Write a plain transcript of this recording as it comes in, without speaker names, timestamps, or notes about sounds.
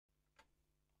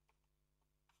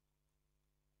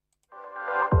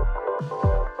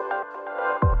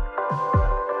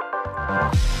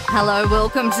Hello,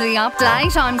 welcome to the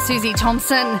update. I'm Susie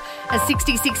Thompson. A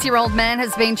 66-year-old man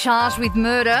has been charged with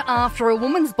murder after a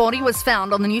woman's body was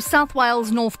found on the New South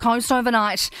Wales North Coast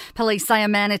overnight. Police say a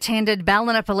man attended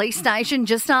Ballina Police Station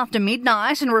just after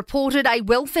midnight and reported a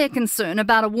welfare concern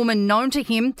about a woman known to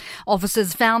him.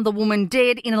 Officers found the woman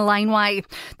dead in a laneway.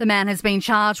 The man has been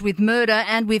charged with murder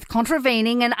and with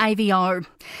contravening an AVO.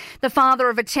 The father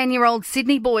of a 10-year-old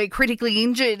Sydney boy critically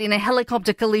injured in a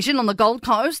helicopter collision on the Gold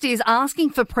Coast is asking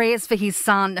for prayers for his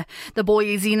son. The boy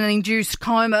is in an induced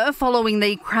coma following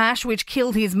the crash which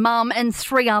killed his mum and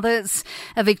 3 others.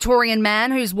 A Victorian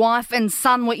man whose wife and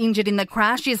son were injured in the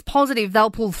crash is positive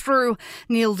they'll pull through.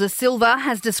 Neil De Silva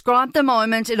has described the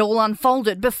moment it all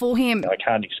unfolded before him. I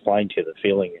can't explain to you the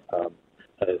feeling of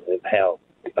how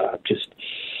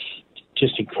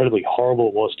just incredibly horrible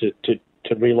it was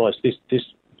to realise this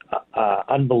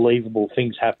unbelievable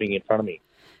things happening in front of me.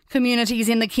 Communities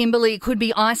in the Kimberley could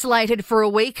be isolated for a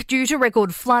week due to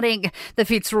record flooding. The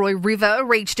Fitzroy River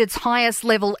reached its highest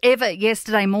level ever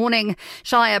yesterday morning.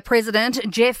 Shire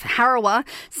President Jeff Harrower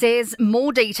says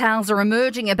more details are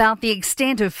emerging about the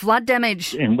extent of flood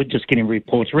damage. And we're just getting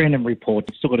reports, random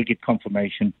reports. Still got to get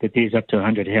confirmation that there's up to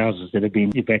 100 houses that have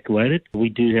been evacuated. We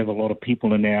do have a lot of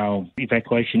people in our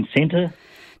evacuation centre.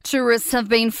 Tourists have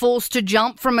been forced to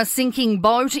jump from a sinking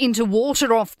boat into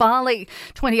water off Bali.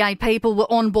 28 people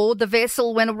were on board the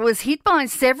vessel when it was hit by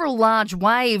several large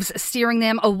waves, steering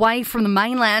them away from the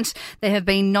mainland. There have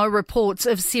been no reports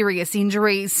of serious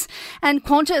injuries. And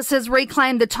Qantas has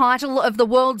reclaimed the title of the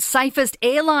world's safest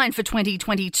airline for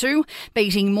 2022,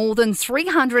 beating more than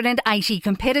 380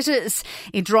 competitors.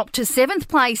 It dropped to 7th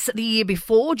place the year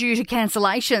before due to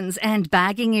cancellations and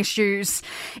bagging issues.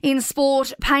 In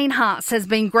sport, Payne Haas has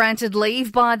been granted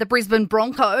leave by the Brisbane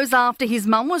Broncos after his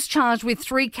mum was charged with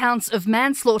 3 counts of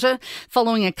manslaughter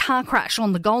following a car crash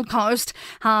on the Gold Coast.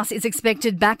 Haas is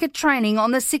expected back at training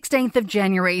on the 16th of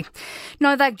January.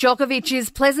 Novak Djokovic is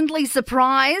pleasantly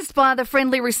surprised by the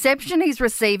friendly reception he's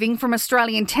receiving from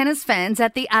Australian tennis fans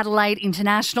at the Adelaide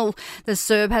International. The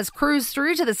Serb has cruised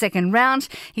through to the second round.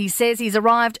 He says he's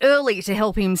arrived early to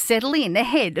help him settle in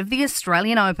ahead of the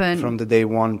Australian Open. From the day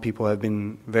one, people have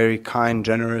been very kind,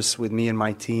 generous with me and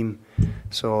my team.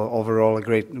 So overall, a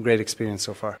great experience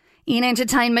so far. In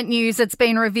entertainment news, it's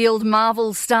been revealed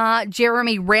Marvel star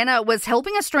Jeremy Renner was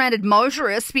helping a stranded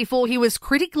motorist before he was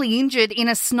critically injured in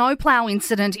a snowplow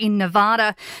incident in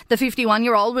Nevada. The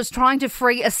 51-year-old was trying to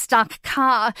free a stuck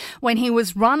car when he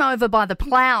was run over by the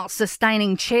plow,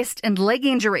 sustaining chest and leg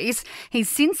injuries. He's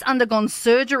since undergone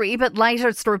surgery, but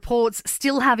latest reports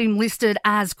still have him listed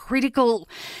as critical.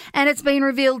 And it's been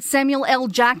revealed Samuel L.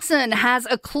 Jackson has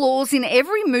a clause in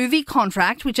every movie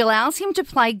contract which allows him to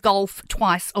play golf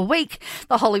twice a week.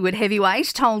 The Hollywood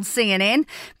heavyweight told CNN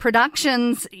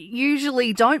productions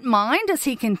usually don't mind as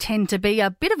he can tend to be a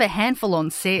bit of a handful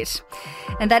on set.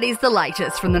 And that is the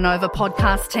latest from the Nova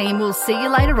podcast team. We'll see you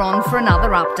later on for another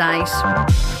update.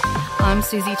 I'm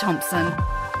Susie Thompson.